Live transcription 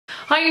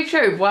Hi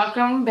YouTube,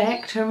 welcome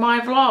back to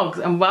my vlogs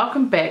and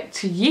welcome back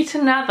to yet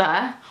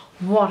another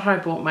what I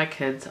bought my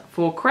kids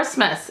for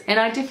Christmas. And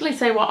I definitely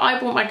say what I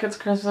bought my kids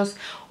for Christmas,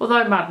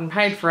 although Martin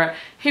paid for it,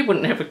 he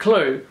wouldn't have a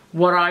clue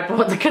what I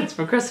bought the kids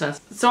for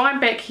Christmas. So I'm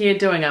back here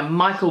doing a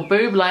Michael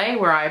Bublé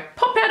where I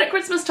pop out at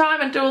Christmas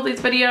time and do all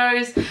these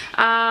videos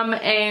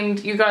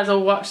and you guys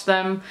all watch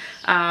them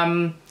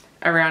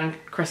around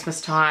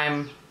Christmas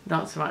time.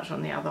 Not so much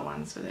on the other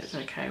ones, but that's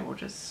okay, we'll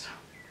just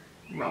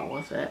roll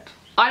with it.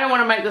 I don't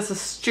want to make this a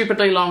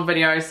stupidly long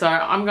video, so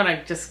I'm going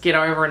to just get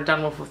over and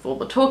done with all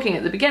the talking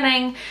at the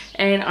beginning,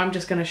 and I'm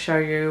just going to show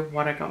you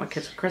what I got my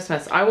kids for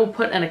Christmas. I will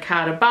put in a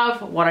card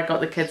above what I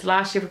got the kids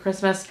last year for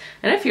Christmas,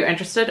 and if you're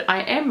interested,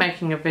 I am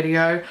making a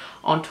video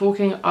on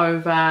talking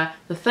over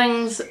the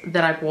things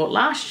that I bought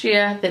last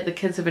year that the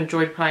kids have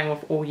enjoyed playing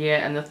with all year,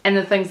 and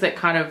the things that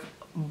kind of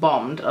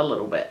bombed a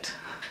little bit.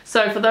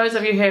 So for those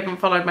of you who haven't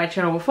followed my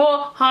channel before,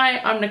 hi,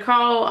 I'm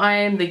Nicole. I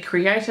am the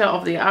creator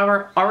of the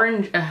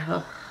Orange...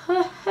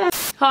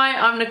 Hi,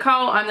 I'm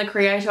Nicole. I'm the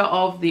creator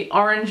of the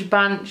Orange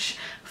Bunch,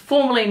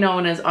 formerly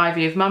known as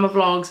IVF Mama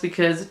Vlogs,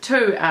 because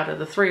 2 out of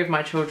the 3 of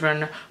my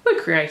children were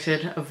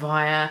created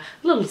via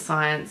Little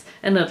Science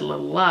and Little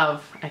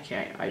Love,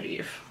 aka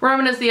IVF.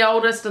 Roman is the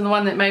oldest and the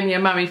one that made me a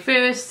mummy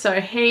first, so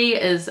he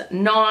is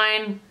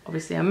 9,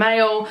 obviously a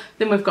male.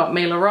 Then we've got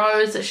Mila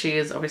Rose, she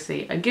is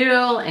obviously a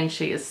girl and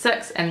she is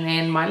 6, and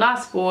then my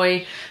last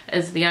boy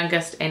is the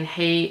youngest and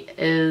he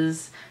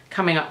is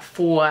coming up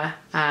for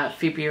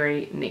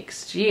February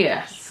next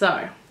year.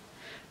 So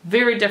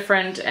very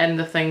different in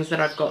the things that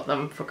I've got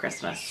them for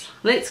Christmas.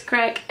 Let's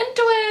crack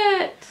into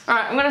it.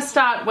 Alright, I'm going to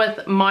start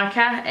with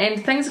Micah,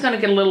 and things are going to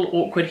get a little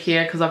awkward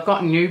here because I've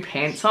got new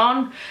pants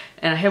on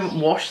and I haven't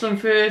washed them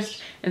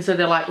first, and so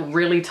they're like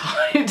really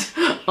tight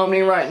on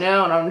me right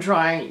now, and I'm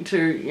trying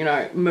to, you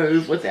know,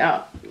 move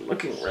without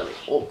looking really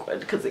awkward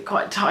because they're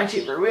quite tight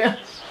everywhere.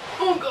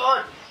 Oh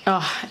god.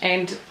 Oh,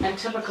 and in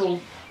typical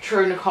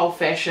true Nicole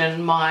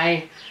fashion,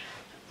 my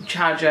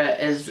charger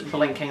is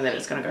blinking that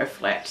it's going to go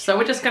flat. So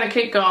we're just going to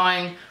keep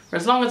going for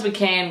as long as we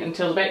can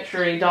until the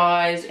battery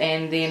dies,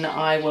 and then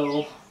I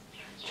will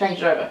change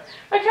it over.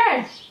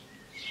 Okay,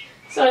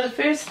 so the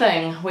first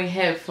thing we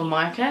have for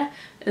Micah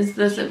is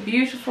this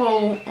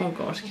beautiful, oh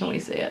gosh, can we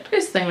see it?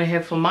 First thing we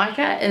have for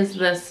Micah is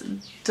this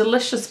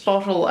delicious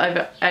bottle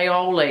of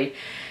Aoli.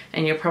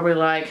 And you're probably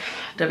like,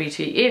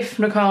 WTF,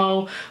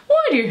 Nicole,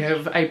 why do you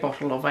have a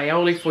bottle of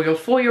Aoli for your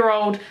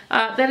 4-year-old?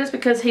 That is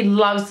because he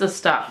loves this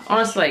stuff.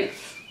 Honestly,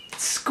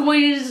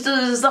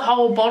 squeezes the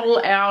whole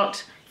bottle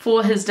out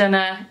for his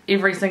dinner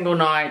every single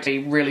night.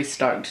 He's really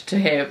stoked to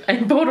have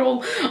a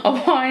bottle of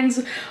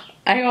Heinz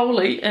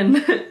Aoli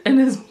in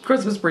his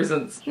Christmas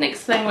presents.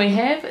 Next thing we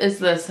have is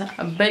this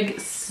big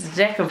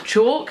stack of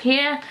chalk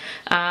here.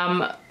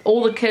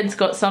 All the kids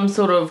got some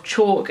sort of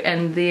chalk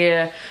in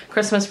their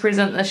Christmas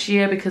present this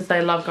year because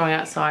they love going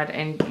outside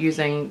and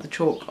using the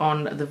chalk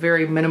on the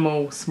very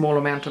minimal small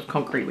amount of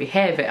concrete we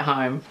have at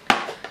home.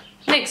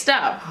 Next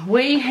up,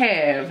 we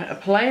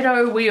have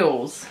Play-Doh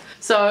wheels.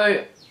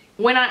 So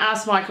when I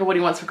asked Michael what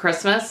he wants for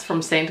Christmas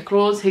from Santa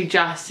Claus, he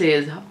just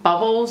says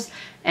bubbles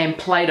and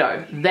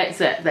Play-Doh. That's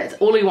it. That's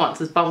all he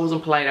wants is bubbles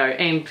and Play-Doh.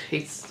 And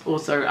he's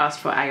also asked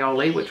for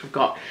Aoli, which we've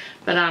got.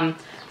 But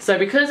so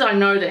because I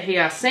know that he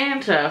asked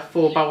Santa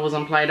for bubbles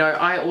and Play-Doh,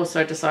 I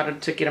also decided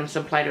to get him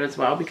some Play-Doh as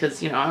well,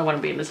 because, you know, I want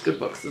to be in his good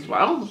books as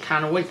well.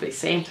 Can't always be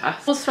Santa.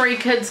 All 3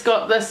 kids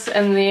got this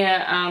in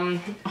their,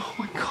 oh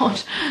my god,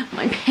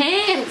 my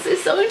pants are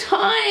so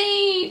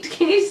tight.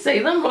 Can you see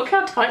them? Look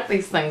how tight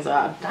these things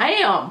are.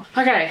 Damn.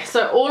 Okay,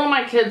 so all of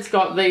my kids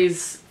got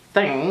these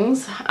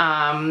things.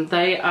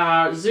 They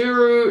are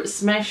Zuru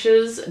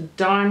Smashes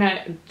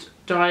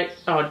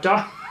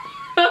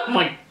oh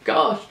my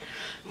gosh.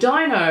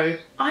 Dino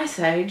Ice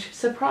Age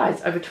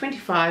Surprise, over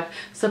 25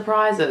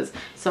 surprises.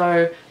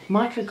 So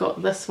Micah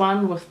got this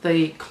one with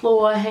the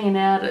claw hanging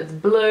out. It's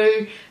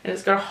blue and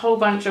it's got a whole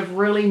bunch of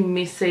really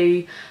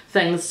messy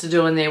things to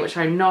do in there, which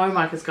I know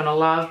Micah's gonna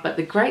love. But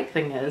the great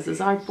thing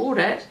is I bought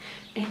it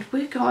and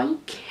we're going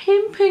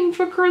camping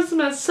for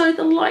Christmas, so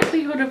the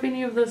likelihood of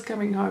any of this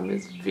coming home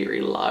is very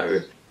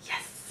low.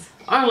 Yes.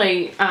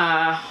 Only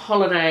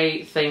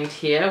holiday themed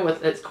here,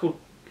 with it's called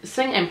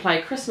Sing and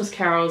Play Christmas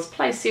Carols.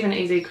 Play 7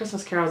 easy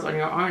Christmas carols on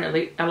your own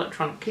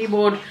electronic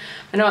keyboard.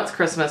 I know it's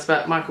Christmas,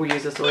 but Michael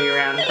uses this all year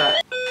round.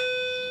 But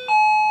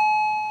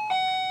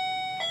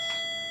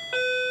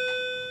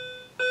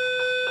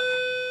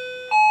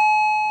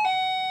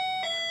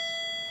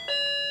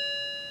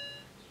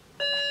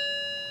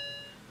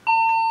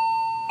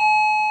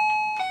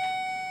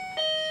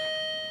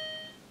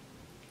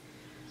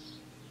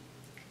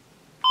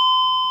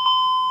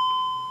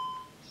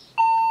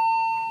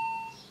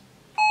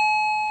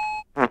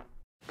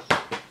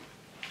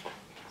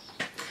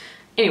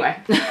anyway,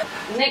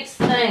 next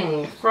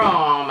thing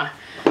from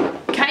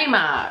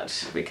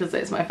Kmart, because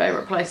that's my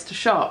favourite place to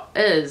shop,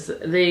 is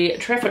the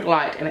traffic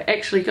light, and it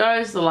actually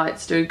goes, the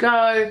lights do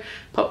go,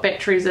 put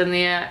batteries in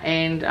there,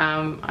 and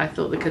I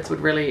thought the kids would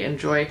really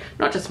enjoy,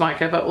 not just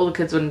Micah, but all the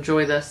kids would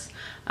enjoy this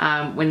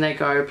when they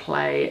go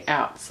play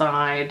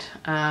outside,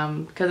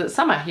 because it's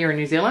summer here in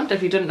New Zealand.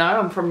 If you didn't know,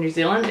 I'm from New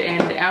Zealand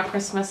and our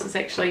Christmas is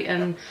actually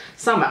in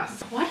summer.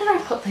 Why did I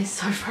put these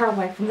so far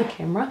away from the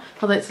camera?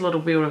 Oh, that's a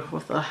little better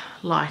with the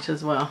light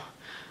as well.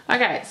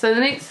 Okay, so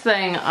the next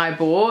thing I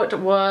bought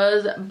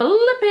was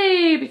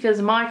Blippi,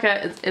 because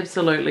Micah is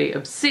absolutely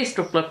obsessed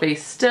with Blippi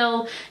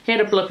still. He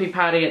had a Blippi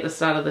party at the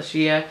start of this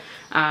year,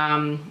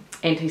 and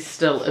he's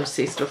still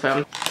obsessed with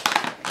him.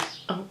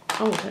 Oh,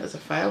 that was a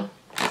fail.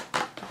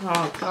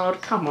 Oh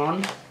God, come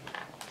on.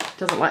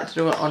 Doesn't like to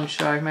do it on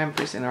show. Maybe I'm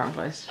pressing the wrong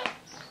place.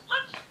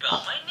 Let's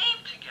spell my name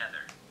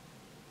together.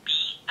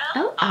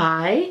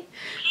 B-L-I-P-P-I.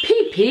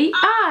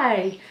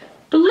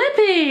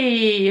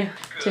 Blippi!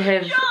 To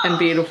have in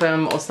bed with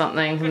him or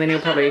something, and then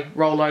he'll probably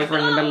roll over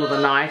in the middle of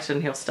the night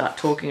and he'll start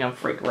talking and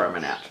freak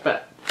Roman out.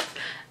 But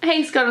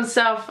he's got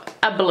himself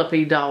a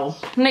Blippi doll.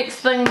 Next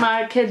thing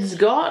my kids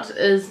got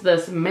is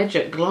this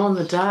magic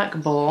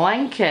glow-in-the-dark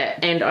blanket,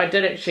 and I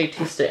did actually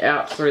test it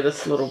out through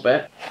this little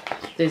bit.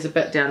 There's a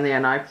bit down there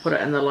and I put it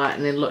in the light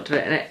and then looked at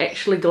it and it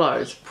actually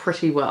glows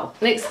pretty well.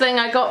 Next thing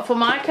I got for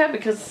Micah,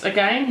 because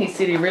again he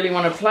said he really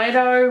wanted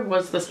Play-Doh,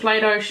 was this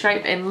Play-Doh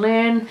Shape and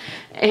Learn,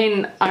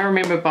 and I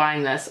remember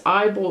buying this.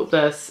 I bought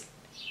this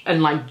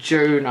in like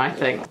June, I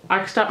think.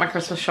 I start my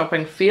Christmas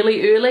shopping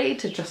fairly early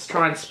to just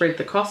try and spread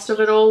the cost of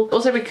it all.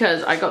 Also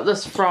because I got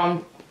this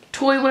from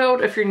Toy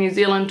World. If you're in New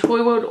Zealand,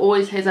 Toy World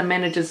always has a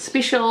manager's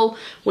special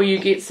where you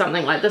get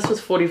something like this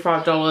was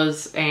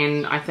 $45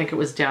 and I think it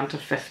was down to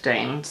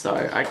 $15. So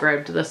I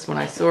grabbed this when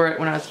I saw it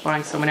when I was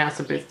buying someone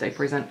else a birthday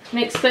present.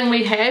 Next thing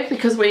we have,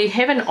 because we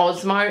have an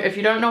Osmo. If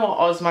you don't know what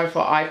Osmo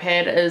for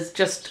iPad is,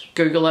 just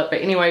Google it.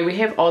 But anyway, we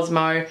have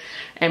Osmo,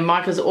 and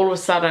Micah's all of a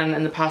sudden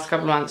in the past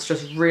couple of months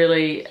just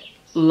really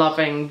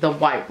loving the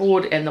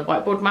whiteboard and the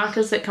whiteboard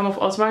markers that come off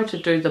Osmo to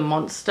do the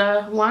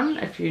monster one,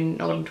 if you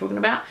know what I'm talking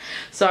about.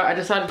 So I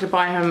decided to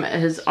buy him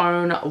his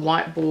own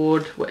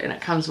whiteboard, and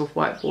it comes with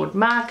whiteboard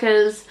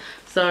markers,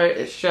 so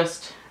it's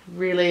just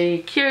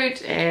really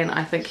cute and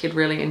I think he'd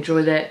really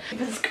enjoy that.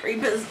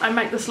 Creepers, I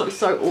make this look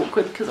so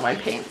awkward because of my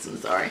pants, I'm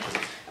sorry.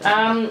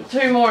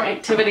 Two more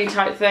activity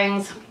type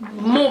things,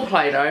 more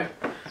Play-Doh.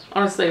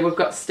 Honestly, we've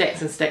got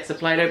stacks and stacks of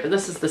Play-Doh, but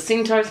this is the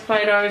Centos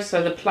Play-Doh,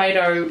 so the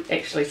Play-Doh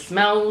actually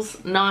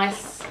smells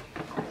nice,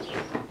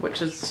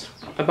 which is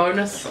a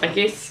bonus, I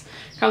guess.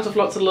 Comes with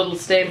lots of little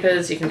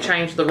stampers, you can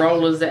change the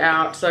rollers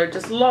out, so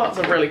just lots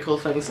of really cool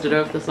things to do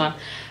with this one.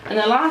 And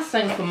the last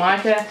thing for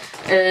Micah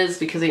is,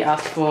 because he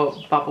asked for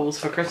bubbles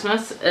for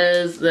Christmas,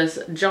 is this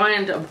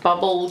giant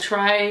bubble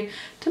tray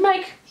to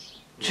make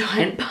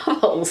giant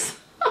bubbles.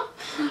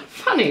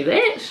 Funny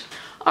that.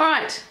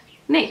 Alright.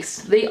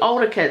 Next, the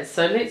older kids.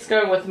 So let's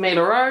go with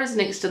Mila Rose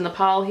next in the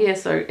pile here.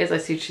 So as I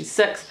said, she's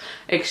 6,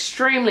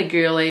 extremely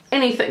girly.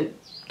 Anything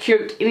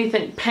cute,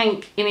 anything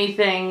pink,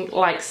 anything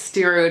like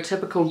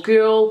stereotypical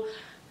girl,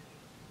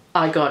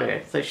 I got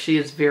her. So she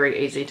is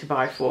very easy to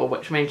buy for,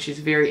 which means she's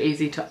very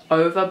easy to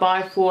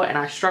overbuy for, and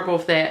I struggle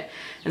with that.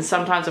 And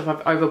sometimes if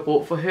I've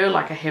overbought for her,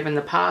 like I have in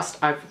the past,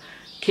 I've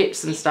kept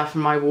some stuff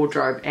in my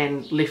wardrobe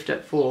and left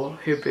it for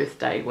her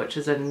birthday, which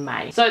is in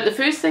May. So the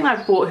first thing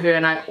I bought her,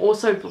 and I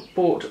also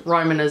bought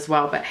Roman as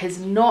well, but has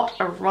not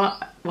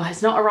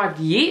arrived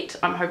yet,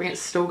 I'm hoping it's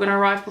still going to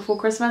arrive before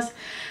Christmas,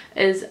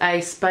 is a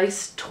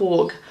Space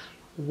Torg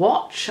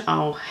watch.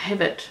 I'll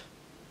have it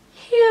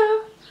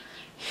here.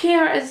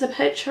 Here is a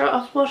picture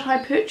of what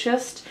I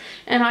purchased,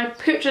 and I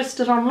purchased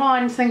it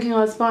online thinking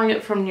I was buying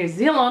it from New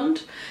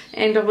Zealand,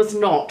 and it was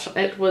not.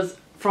 It was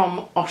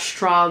from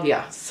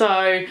Australia,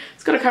 so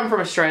it's got to come from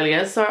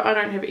Australia, so I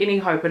don't have any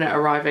hope in it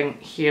arriving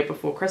here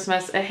before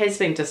Christmas. It has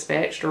been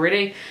dispatched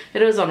already.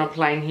 It is on a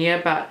plane here,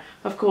 but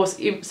of course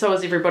so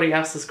is everybody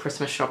else's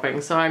Christmas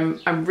shopping, so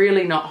I'm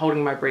really not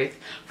holding my breath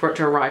for it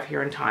to arrive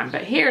here in time.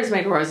 But here is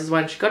Mila Rose's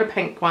one. She got a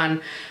pink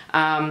one.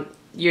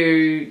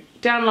 You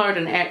download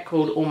an app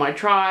called All My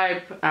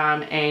Tribe,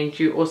 and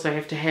you also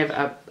have to have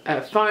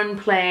a phone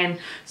plan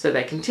so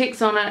they can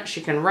text on it,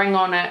 she can ring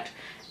on it,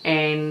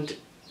 and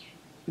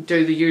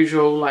do the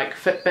usual like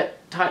Fitbit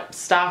type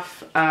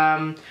stuff,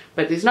 but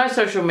there's no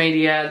social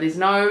media, there's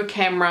no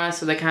camera,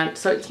 so they can't,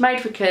 so it's made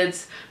for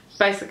kids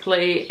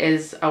basically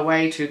as a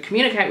way to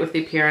communicate with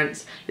their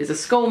parents. There's a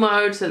school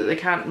mode so that they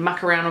can't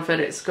muck around with it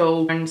at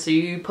school, and so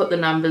you put the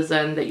numbers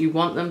in that you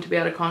want them to be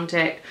able to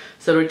contact,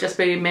 so it would just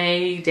be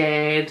me,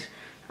 dad,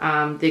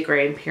 their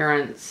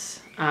grandparents,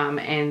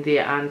 and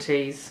their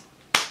aunties,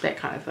 that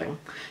kind of thing.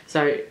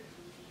 So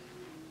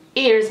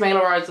here's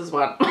Mila Rose's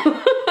one.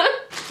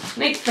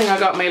 Next thing I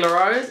got Mila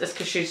Rose is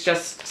because she's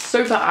just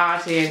super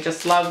arty and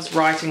just loves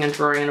writing and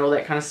drawing and all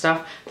that kind of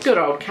stuff. Good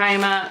old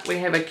Kmart. We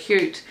have a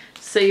cute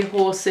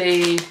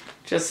seahorsey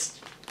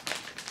just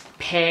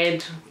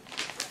pad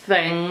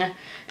thing,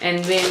 and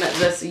then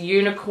this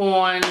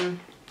unicorn.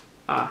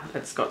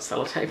 It's got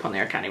sellotape on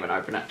there, I can't even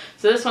open it.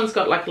 So this one's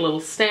got like a little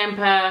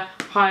stamper,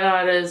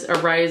 highlighters,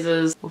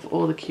 erasers, with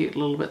all the cute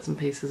little bits and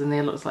pieces in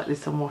there. Looks like there's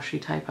some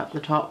washi tape up the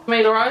top.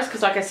 Mila Rose,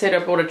 because like I said, I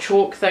bought a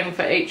chalk thing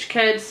for each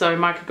kid, so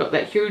Micah got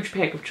that huge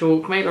pack of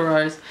chalk. Mila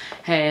Rose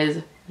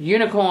has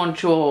unicorn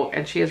chalk,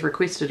 and she has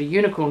requested a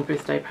unicorn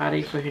birthday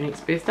party for her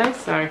next birthday,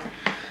 so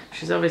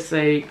she's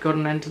obviously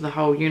gotten into the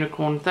whole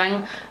unicorn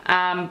thing.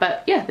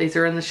 But yeah, these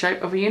are in the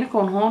shape of a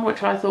unicorn horn,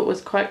 which I thought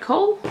was quite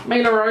cool.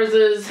 Mila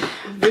Rose's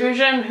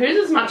version, hers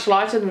is much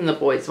lighter than the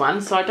boys' one,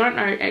 so I don't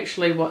know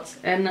actually what's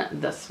in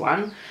this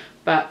one.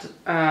 But,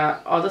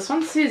 oh, this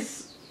one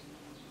says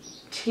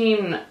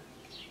 10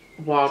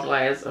 wild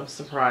layers of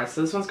surprise.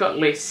 So this one's got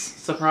less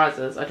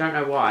surprises. I don't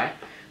know why.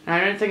 And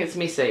I don't think it's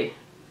messy.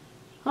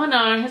 Oh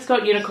no, it's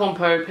got unicorn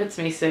poop. It's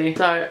messy.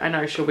 So I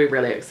know she'll be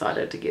really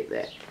excited to get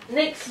that.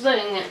 Next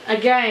thing,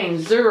 again,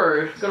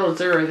 Zuru. Good old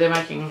Zuru. They're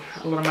making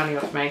a lot of money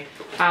off me.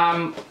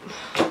 I'm gonna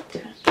have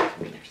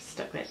to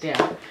stick that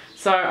down.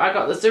 So I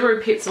got the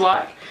Zuru Pets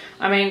Like.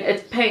 I mean,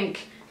 it's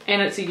pink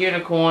and it's a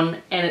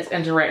unicorn and it's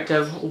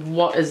interactive.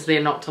 What is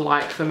there not to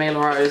like for Mila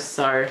Rose?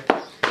 So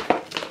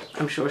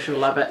I'm sure she'll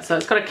love it. So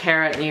it's got a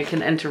carrot and you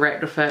can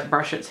interact with it,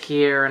 brush its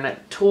hair, and it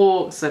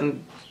talks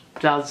and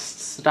does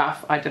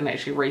stuff. I didn't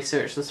actually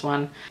research this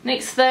one.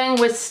 Next thing,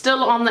 we're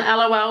still on the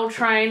LOL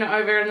train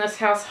over in this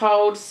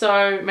household.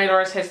 So Mila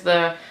Rose has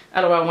the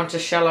LOL Winter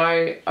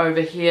Shallow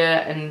over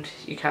here, and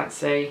you can't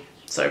see,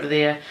 it's over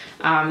there.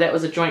 That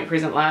was a joint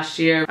present last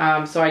year.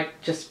 So I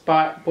just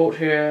bought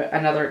her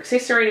another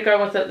accessory to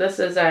go with it. This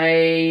is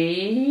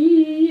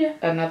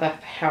another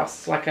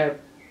house, like a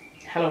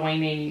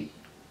Halloweeny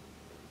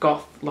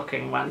goth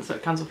looking one. So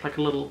it comes with like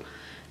a little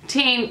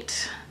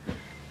tent.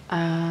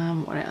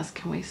 What else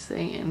can we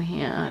see in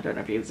here? I don't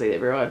know if you can see that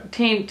very well.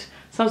 Tent,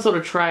 some sort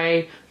of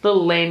tray,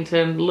 little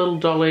lantern, little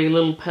dolly,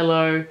 little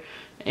pillow,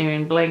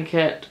 and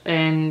blanket,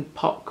 and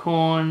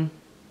popcorn.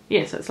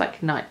 Yeah, so it's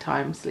like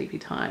nighttime, sleepy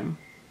time.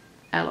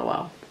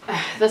 LOL.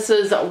 This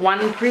is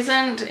one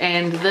present,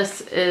 and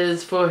this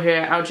is for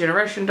her Our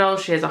Generation doll.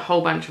 She has a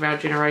whole bunch of Our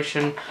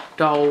Generation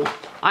doll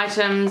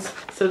items.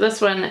 So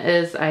this one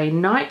is a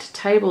night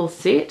table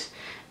set,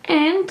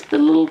 and the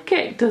little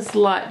cactus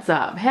lights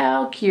up.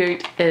 How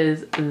cute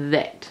is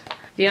that?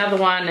 The other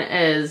one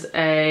is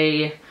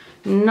a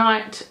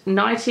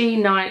nighty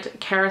night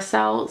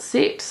carousel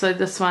set. So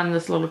this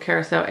little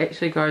carousel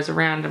actually goes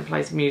around and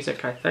plays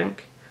music, I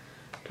think.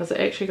 Does it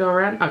actually go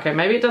around? Okay,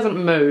 maybe it doesn't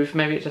move.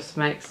 Maybe it just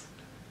makes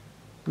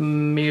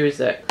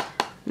music.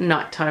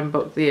 Nighttime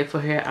book there for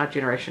her Our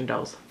Generation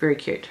dolls. Very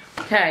cute.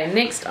 Okay,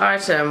 next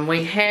item.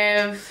 We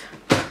have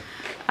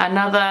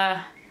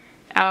another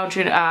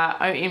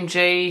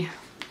OMG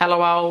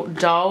LOL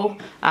doll.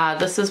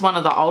 This is one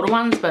of the older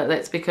ones, but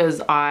that's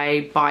because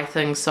I buy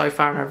things so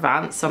far in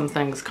advance. Some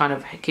things kind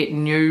of get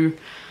new.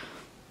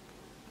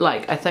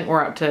 Like, I think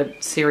we're up to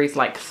series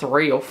like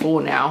 3 or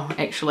 4 now,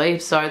 actually.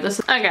 So this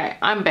is, okay,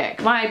 I'm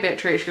back. My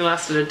battery actually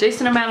lasted a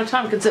decent amount of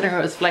time considering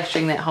it was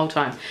flashing that whole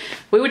time.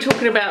 We were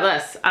talking about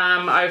this.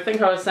 I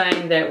think I was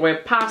saying that we're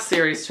past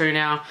series 2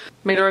 now.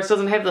 Mila Rose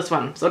doesn't have this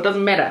one, so it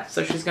doesn't matter.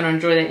 So she's going to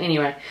enjoy that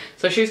anyway.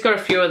 So she's got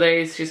a few of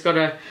these. She's got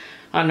a,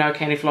 I don't know,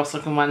 candy floss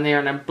looking one there,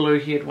 and a blue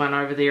haired one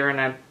over there, and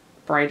a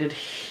braided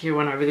hair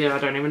one over there. I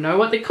don't even know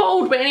what they're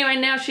called, but anyway,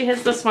 now she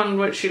has this one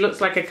which she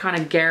looks like a kind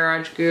of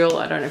garage girl.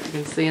 I don't know if you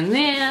can see in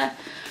there.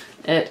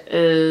 It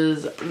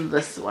is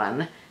this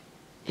one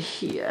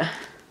here.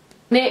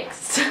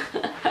 Next.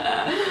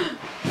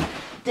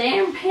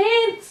 Damn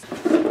pants.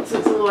 So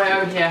it's all the way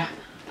over here.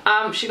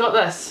 She got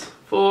this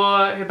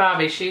for her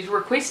Barbie. She's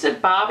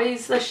requested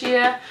Barbies this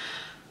year.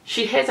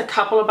 She has a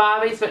couple of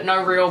Barbies, but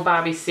no real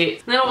Barbie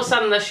sets. And then all of a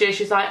sudden this year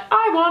she's like,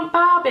 I want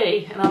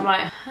Barbie. And I'm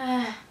like,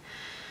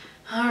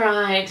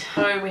 alright.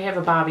 So we have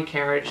a Barbie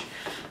carriage.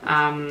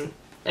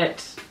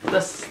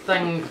 This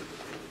thing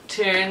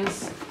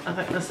turns. I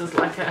think this is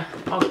like a,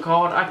 oh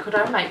god, I could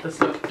make this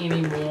look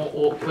any more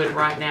awkward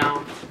right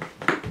now.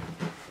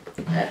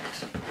 It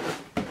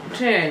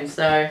turns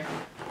though.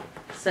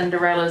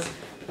 Cinderella's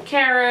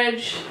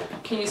carriage.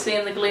 Can you see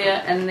in the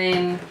glare? And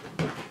then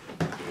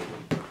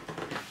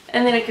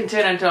it can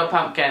turn into a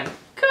pumpkin.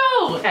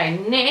 Cool. Okay,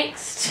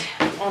 next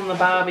on the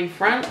Barbie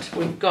front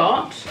we've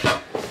got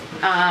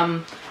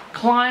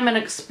Climb and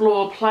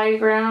Explore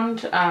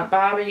Playground,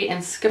 Barbie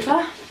and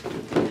Skipper.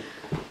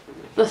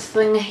 This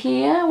thing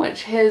here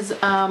which has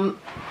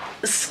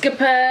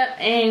Skipper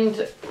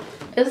and,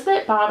 is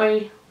that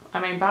Barbie? I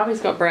mean,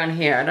 Barbie's got brown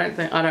hair.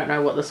 I don't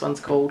know what this one's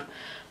called.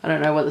 I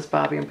don't know what this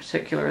Barbie in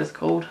particular is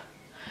called.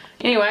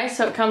 Anyway,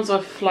 so it comes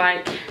with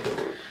like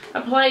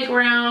a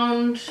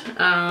playground,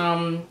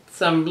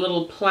 some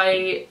little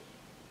play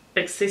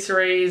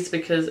accessories,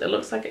 because it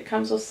looks like it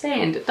comes with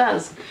sand. It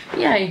does.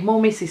 Yay,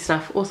 more messy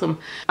stuff. Awesome.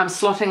 I'm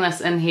slotting this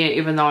in here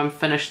even though I'm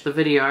finished the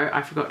video.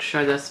 I forgot to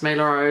show this.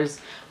 Mila Rose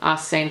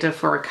asked Santa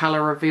for a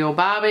colour reveal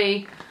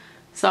Barbie,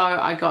 so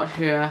I got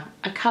her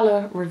a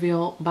colour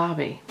reveal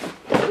Barbie.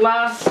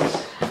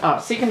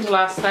 Second to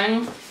last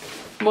thing,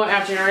 more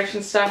Our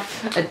Generation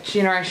stuff. A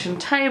generation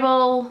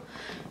table,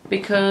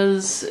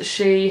 because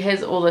she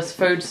has all this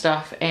food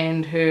stuff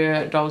and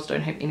her dolls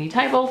don't have any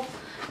table.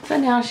 So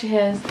now she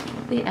has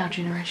the Our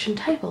Generation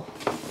table.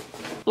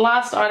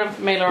 Last item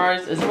for Mila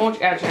Rose is more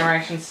Our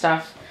Generation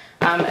stuff.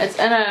 It's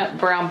in a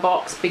brown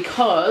box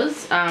because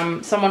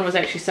someone was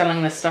actually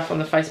selling this stuff on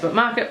the Facebook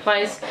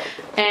Marketplace,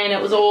 and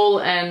it was all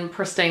in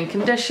pristine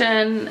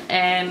condition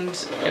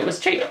and it was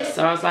cheap,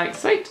 so I was like,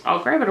 sweet,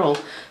 I'll grab it all.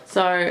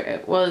 So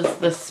it was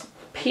this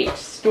pet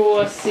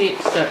store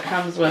set, so it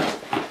comes with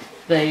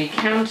the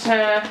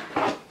counter,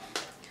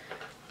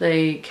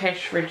 the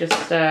cash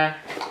register.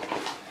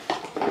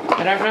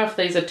 I don't know if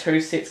these are two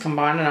sets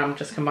combined and I'm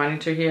just combining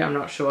two here, I'm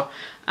not sure.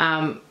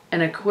 An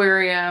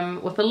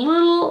aquarium with a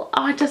little,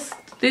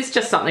 there's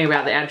just something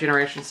about the Our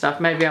Generation stuff.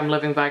 Maybe I'm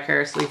living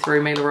vicariously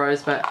through Mila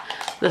Rose, but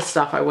this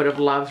stuff I would have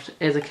loved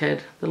as a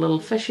kid. The little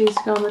fishies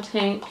go in the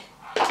tank.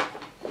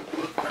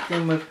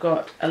 Then we've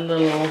got a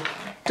little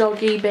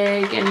doggy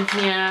bag in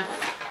here,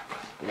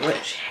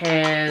 which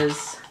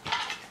has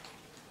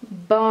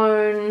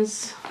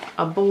bones,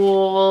 a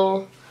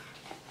ball,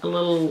 a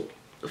little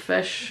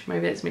fish,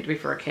 maybe that's meant to be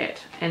for a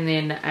cat, and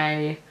then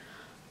a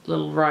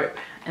little rope,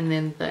 and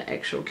then the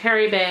actual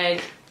carry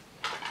bag.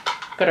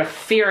 Got a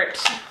ferret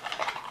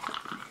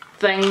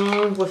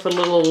thing with a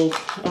little,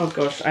 oh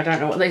gosh, I don't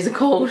know what these are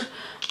called,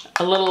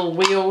 a little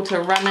wheel to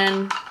run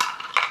in,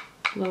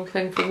 a little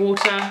thing for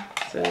water,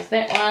 so there's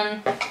that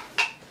one.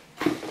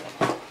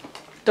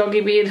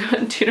 Doggy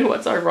bed. Do you know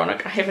what's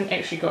ironic? I haven't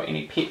actually got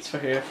any pets for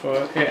her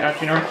Our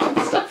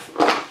Generation stuff.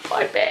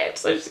 My bad,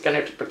 so she's gonna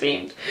have to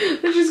pretend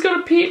that she's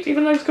got a pet,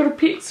 even though she's got a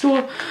pet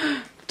store.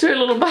 Two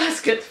little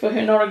baskets for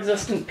her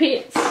non-existent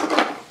pets.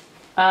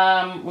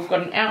 We've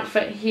got an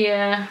outfit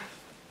here,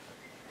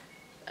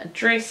 a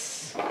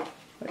dress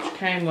which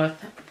came with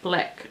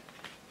black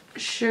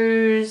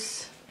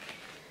shoes,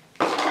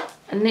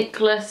 a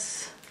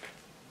necklace,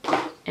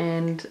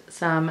 and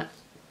some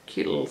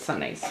cute little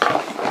sunnies.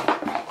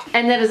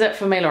 And that is it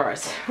for Mila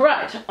Rose.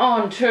 Right,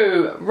 on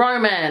to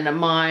Roman,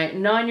 my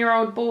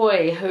 9-year-old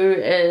boy who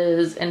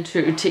is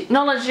into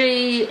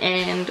technology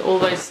and all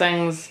those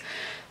things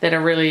that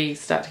are really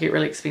start to get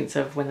really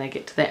expensive when they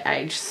get to that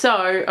age.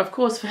 So, of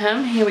course, for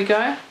him, here we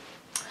go.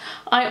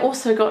 I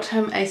also got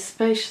him a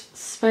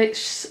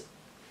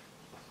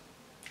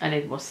I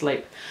need more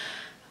sleep.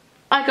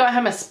 I got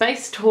him a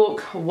Space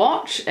Talk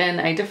watch in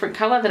a different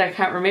colour that I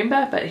can't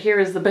remember, but here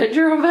is the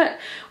picture of it.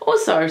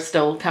 Also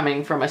still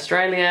coming from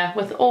Australia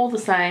with all the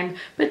same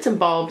bits and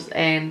bobs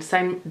and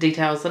same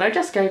details that I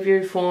just gave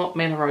you for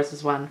Mila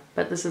Rose's one,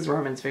 but this is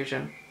Roman's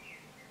version.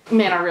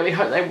 Man, I really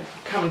hope they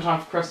come in time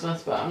for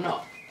Christmas, but I'm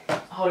not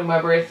holding my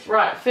breath.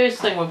 Right,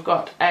 first thing, we've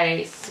got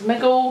a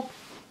Smiggle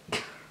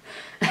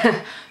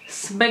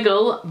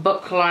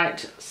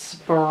Booklight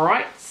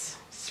Sprites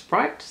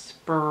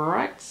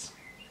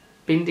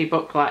bendy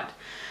booklight,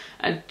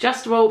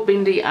 adjustable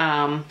bendy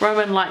arm.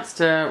 Roman likes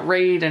to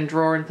read and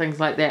draw and things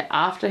like that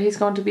after he's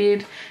gone to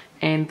bed,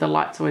 and the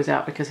light's always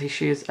out because he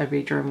shares a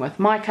bedroom with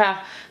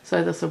Micah,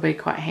 so this will be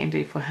quite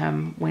handy for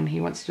him when he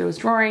wants to do his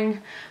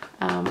drawing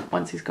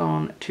once he's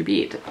gone to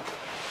bed,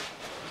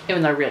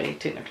 even though really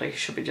technically he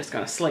should be just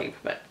going to sleep,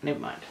 but never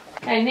mind.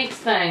 Okay, next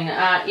thing,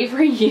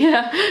 every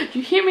year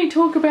you hear me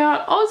talk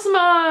about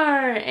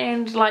Osmo,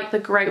 and like the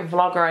great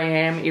vlogger I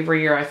am,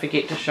 every year I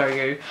forget to show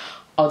you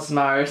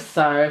Osmo,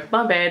 so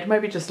my bad.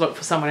 Maybe just look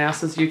for someone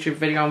else's YouTube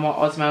video on what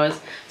Osmo is.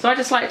 So I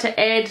just like to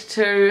add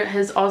to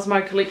his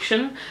Osmo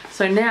collection.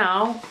 So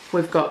now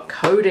we've got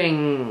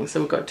coding.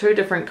 So we've got two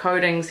different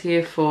codings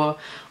here for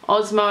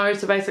Osmo.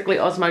 So basically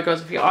Osmo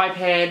goes with your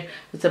iPad.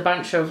 It's a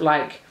bunch of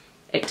like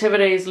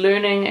activities,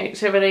 learning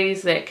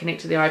activities that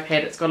connect to the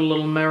iPad. It's got a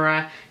little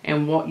mirror,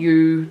 and what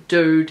you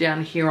do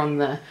down here on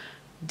the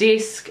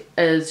desk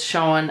is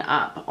showing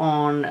up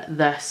on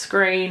the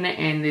screen,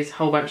 and there's a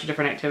whole bunch of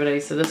different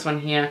activities. So this one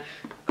here,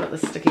 got the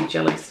sticky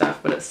jelly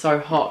stuff, but it's so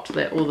hot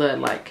that all the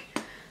like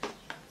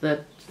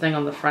the thing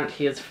on the front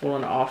here has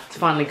fallen off. It's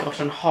finally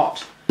gotten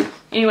hot.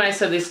 Anyway,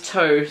 so there's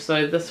two.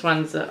 So this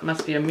one's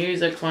must be a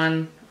music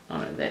one. Oh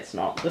no, that's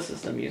not. This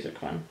is the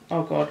music one.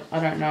 Oh god, I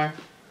don't know.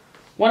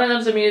 One of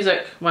them's a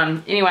music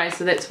one. Anyway,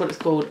 so that's what it's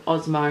called,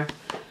 Osmo.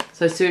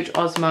 So search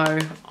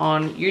Osmo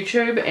on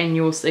YouTube and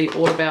you'll see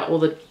all about all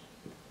the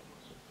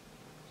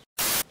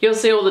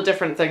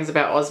different things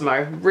about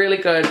Osmo. Really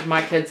good.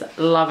 My kids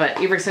love it.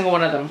 Every single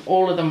one of them.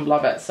 All of them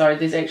love it. So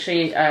there's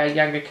actually a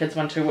younger kids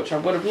one too, which I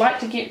would have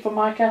liked to get for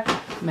Micah.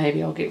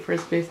 Maybe I'll get for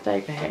his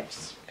birthday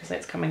perhaps, because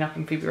that's coming up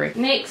in February.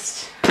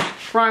 Next,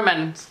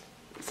 Roman.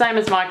 Same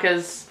as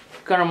Micah's.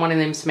 Got him one of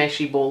them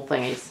smashy ball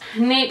thingies.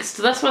 Next,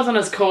 this wasn't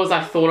as cool as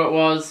I thought it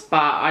was, but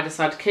I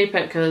decided to keep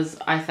it because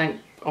I think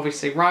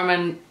obviously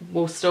Roman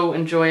will still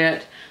enjoy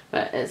it.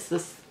 But it's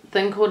this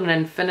thing called an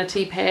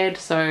infinity pad.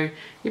 So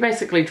you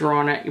basically draw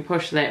on it, you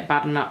push that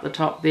button up the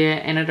top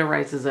there and it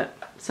erases it.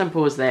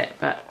 Simple as that.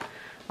 But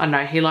I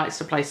know he likes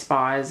to play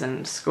spies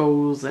and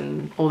schools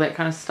and all that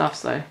kind of stuff,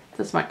 so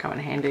this might come in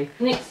handy.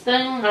 Next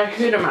thing, I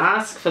heard him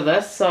ask for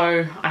this,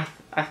 so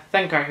I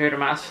think I heard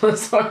him ask for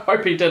this, so I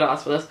hope he did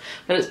ask for this.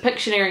 But it's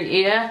Pictionary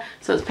ear,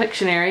 so it's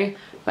Pictionary,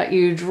 but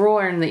you draw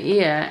in the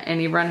ear and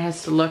everyone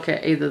has to look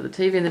at either the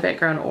TV in the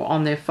background or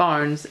on their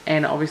phones,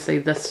 and obviously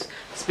this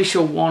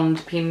special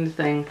wand pen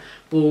thing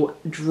will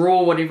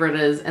draw whatever it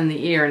is in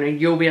the ear,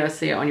 and you'll be able to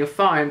see it on your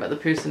phone, but the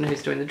person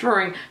who's doing the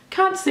drawing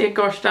can't see a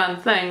gosh darn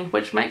thing,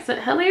 which makes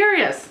it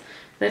hilarious.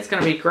 That's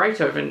going to be great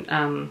over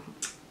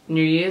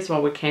New Year's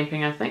while we're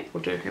camping, I think.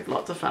 We'll do have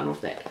lots of fun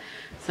with that.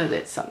 So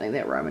that's something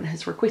that Roman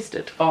has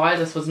requested. Oh,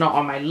 this was not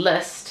on my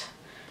list,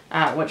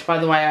 which by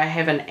the way, I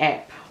have an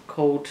app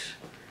called,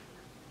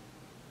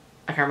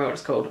 I can't remember what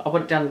it's called. I'll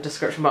put it down in the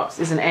description box.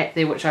 There's an app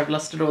there which I've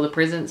listed all the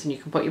presents and you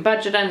can put your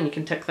budget in and you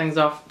can tick things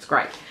off. It's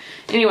great.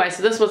 Anyway,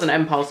 so this was an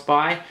impulse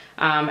buy.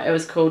 It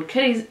was called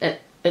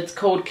it's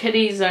called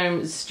Kitty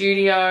Zoom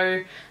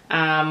Studio.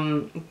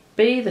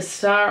 Be the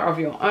star of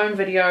your own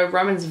video.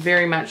 Roman's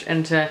very much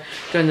into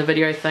doing the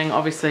video thing.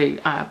 Obviously,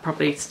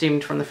 probably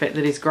stemmed from the fact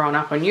that he's grown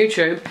up on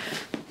YouTube.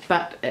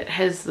 But it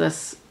has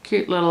this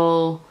cute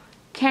little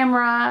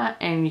camera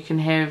and you can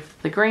have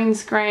the green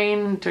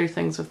screen, do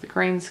things with the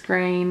green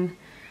screen,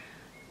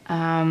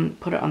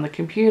 put it on the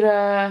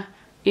computer,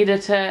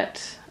 edit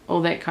it,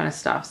 all that kind of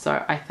stuff.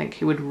 So I think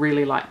he would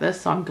really like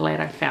this, so I'm glad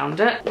I found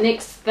it.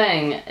 Next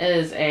thing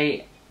is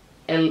a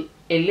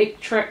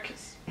electric,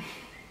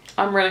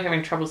 I'm really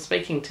having trouble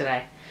speaking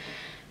today,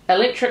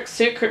 electric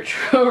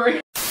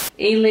circuitry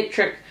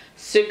electric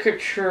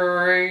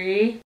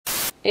circuitry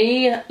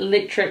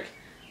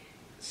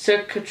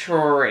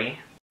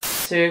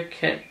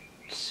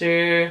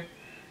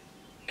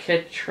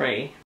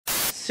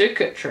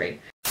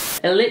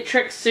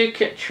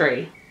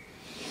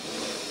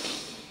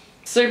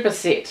super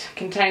set.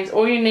 Contains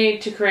all you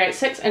need to create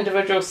 6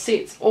 individual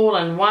sets all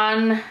in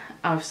one.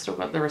 I've still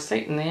got the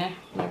receipt in there.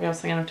 Maybe I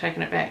was thinking of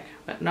taking it back,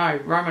 but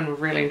no, Roman would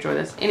really enjoy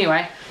this.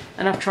 Anyway,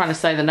 enough trying to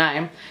say the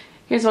name.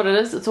 Here's what it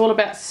is. It's all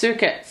about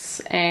circuits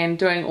and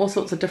doing all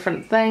sorts of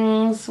different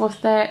things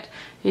with that.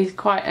 He's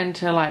quite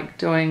into like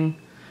doing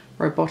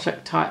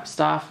robotic type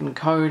stuff and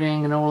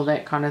coding and all of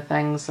that kind of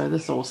thing, so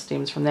this all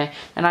stems from there.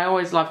 And I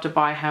always love to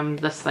buy him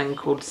this thing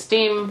called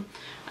STEM.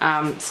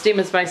 STEM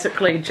is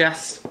basically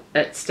just,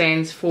 it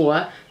stands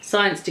for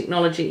science,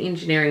 technology,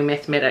 engineering,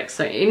 mathematics.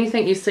 So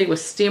anything you see with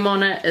STEM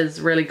on it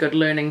is really good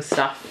learning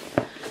stuff.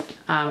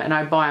 And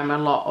I buy him a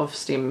lot of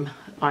STEM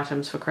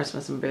items for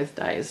Christmas and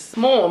birthdays.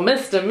 More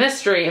Mr.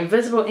 Mystery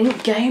Invisible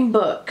Ink Game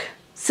Book.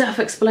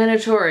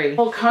 Self-explanatory.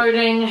 All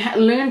coding,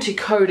 learn to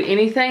code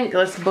anything.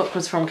 This book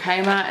was from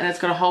Kmart and it's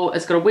got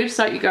a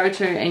website you go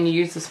to and you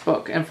use this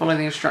book and follow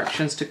the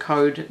instructions to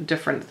code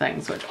different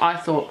things, which I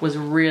thought was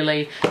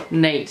really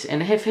neat.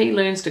 And if he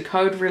learns to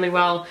code really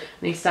well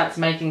and he starts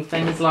making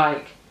things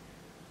like,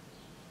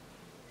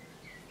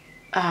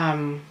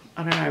 I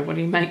don't know, what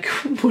do you make?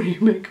 What do you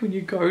make when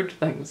you code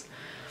things?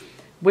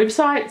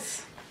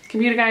 Websites?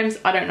 Computer games?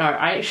 I don't know.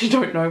 I actually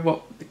don't know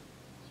what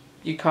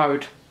you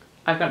code.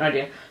 I've got no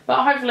idea.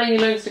 But hopefully he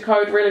learns to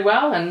code really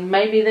well and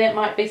maybe that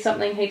might be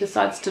something he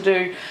decides to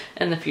do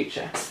in the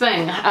future. Next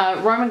thing,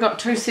 Roman got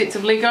 2 sets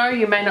of Lego.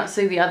 You may not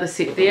see the other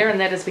set there and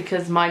that is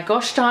because my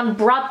gosh darn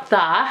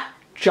brother,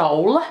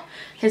 Joel,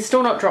 has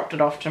still not dropped it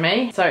off to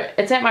me. So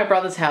it's at my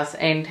brother's house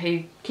and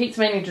he keeps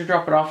meaning to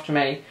drop it off to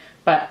me,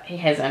 but he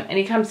hasn't. And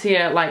he comes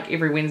here like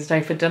every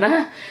Wednesday for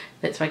dinner.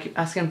 That's why I keep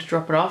asking him to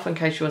drop it off, in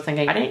case you were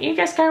thinking, why don't you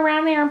just go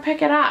around there and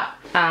pick it up?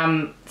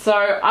 So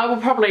I will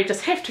probably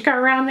just have to go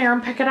around there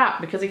and pick it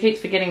up because he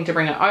keeps forgetting to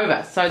bring it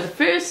over. So the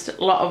first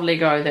lot of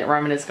Lego that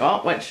Roman has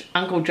got, which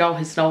Uncle Joel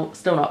has still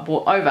not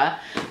brought over,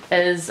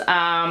 is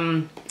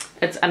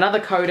it's another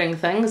coding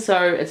thing.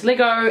 So it's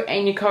Lego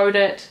and you code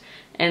it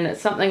and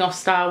it's something off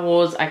Star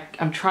Wars.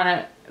 I'm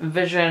trying to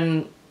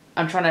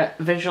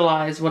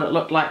visualize what it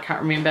looked like,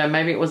 can't remember.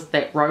 Maybe it was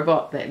that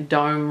robot, that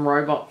dome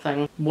robot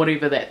thing,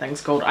 whatever that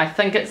thing's called. I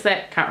think it's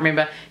that, can't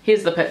remember.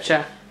 Here's the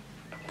picture.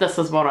 This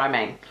is what I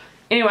mean.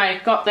 Anyway,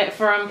 got that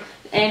for him.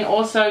 And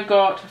also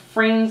got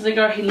Friends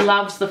Lego. He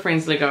loves the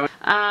Friends Lego.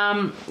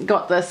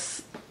 Got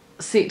this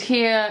set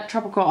here,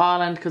 Tropical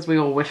Island, because we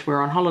all wish we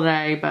were on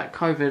holiday, but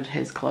COVID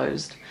has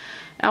closed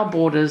our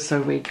borders,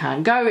 so we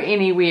can't go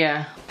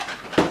anywhere.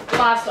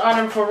 Last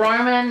item for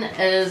Roman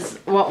is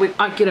what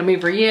I get him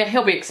every year.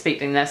 He'll be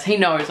expecting this. He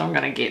knows I'm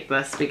going to get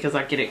this because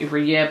I get it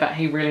every year, but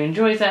he really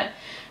enjoys it.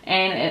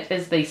 And it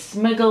is the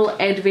Smiggle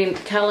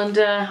Advent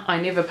Calendar.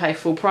 I never pay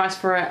full price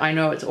for it. I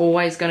know it's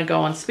always going to go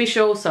on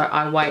special, so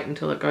I wait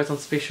until it goes on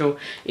special.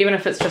 Even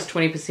if it's just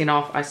 20%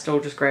 off, I still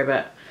just grab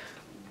it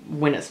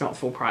when it's not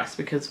full price,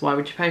 because why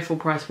would you pay full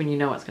price when you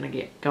know it's going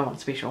to go on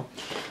special?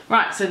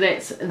 Right, so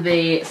that's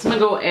the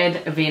Smiggle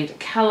Advent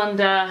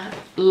Calendar.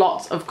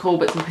 Lots of cool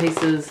bits and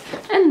pieces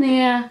in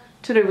there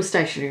to do with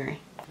stationery.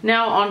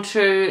 Now on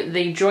to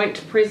the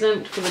joint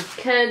present for the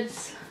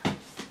kids.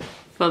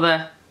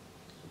 I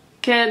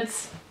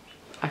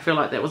feel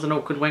like that was an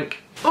awkward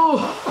wink.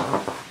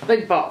 Oh,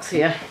 big box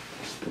here.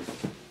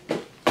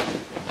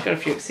 Got a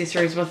few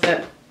accessories with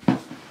it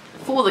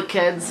for the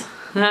kids.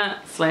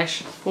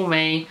 Slash for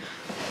me.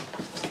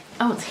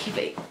 Oh, it's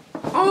heavy.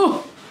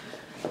 Oh,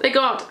 they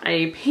got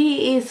a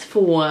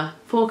PS4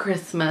 for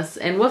Christmas,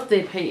 and with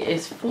their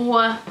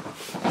PS4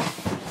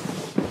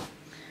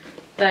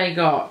 they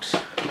got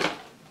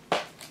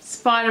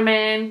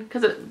Spider-Man,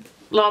 because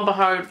lo and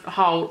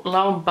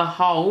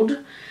behold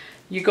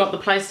you got the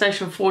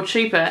PlayStation 4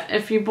 cheaper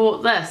if you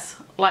bought this,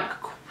 like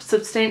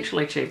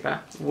substantially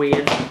cheaper.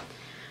 Weird.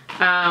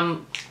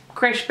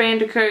 Crash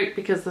Bandicoot,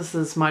 because this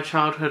is my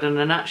childhood in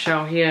a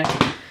nutshell here,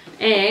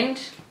 and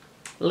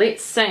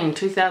Let's Sing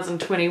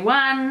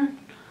 2021.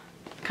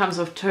 Comes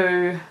with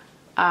 2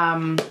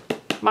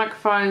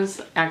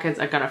 microphones. Our kids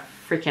are gonna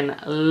freaking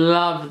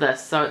love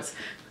this. So it's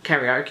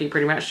karaoke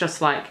pretty much,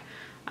 just like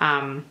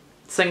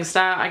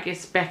SingStar, I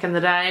guess, back in the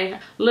day.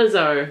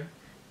 Lizzo,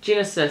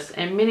 Genesis,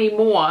 and many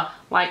more.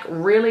 Like,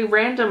 really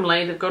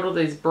randomly, they've got all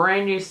these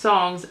brand new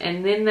songs,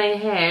 and then they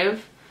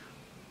have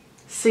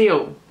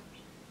Seal,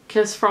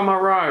 Kiss from a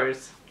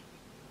Rose.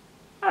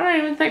 I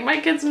don't even think my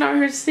kids know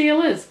who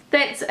Seal is.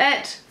 That's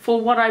it for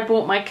what I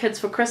bought my kids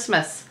for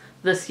Christmas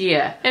this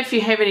year. If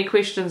you have any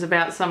questions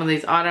about some of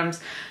these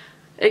items,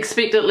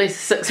 expect at least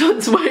 6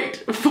 months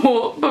wait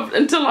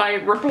until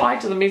I reply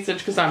to the message,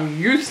 because I'm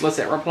useless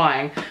at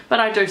replying, but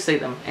I do see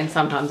them and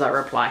sometimes I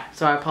reply,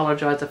 so I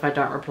apologise if I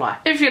don't reply.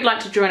 If you'd like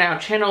to join our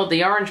channel,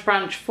 The Orange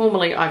Bunch,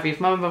 formerly IVF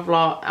Mama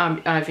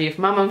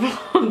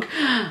Vlog,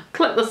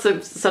 click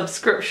the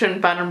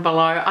subscription button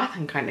below. I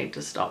think I need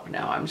to stop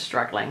now, I'm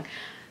struggling.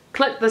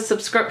 Click the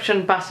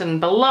subscription button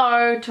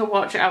below to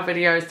watch our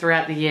videos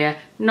throughout the year,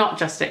 not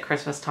just at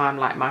Christmas time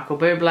like Michael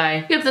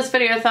Bublé. Give this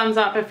video a thumbs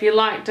up if you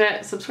liked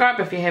it,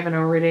 subscribe if you haven't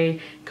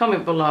already,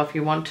 comment below if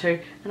you want to,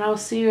 and I will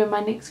see you in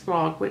my next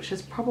vlog, which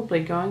is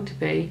probably going to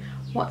be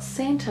what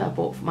Santa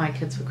bought for my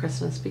kids for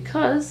Christmas,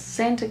 because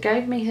Santa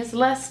gave me his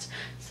list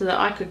so that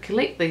I could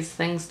collect these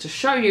things to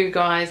show you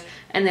guys,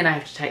 and then I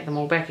have to take them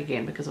all back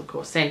again because of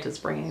course Santa's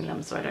bringing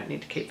them, so I don't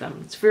need to keep them.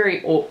 It's a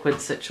very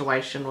awkward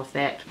situation with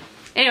that.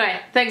 Anyway,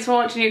 thanks for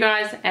watching, you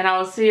guys, and I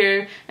will see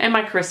you in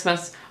my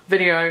Christmas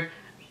video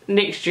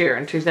next year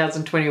in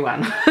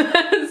 2021.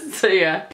 See ya.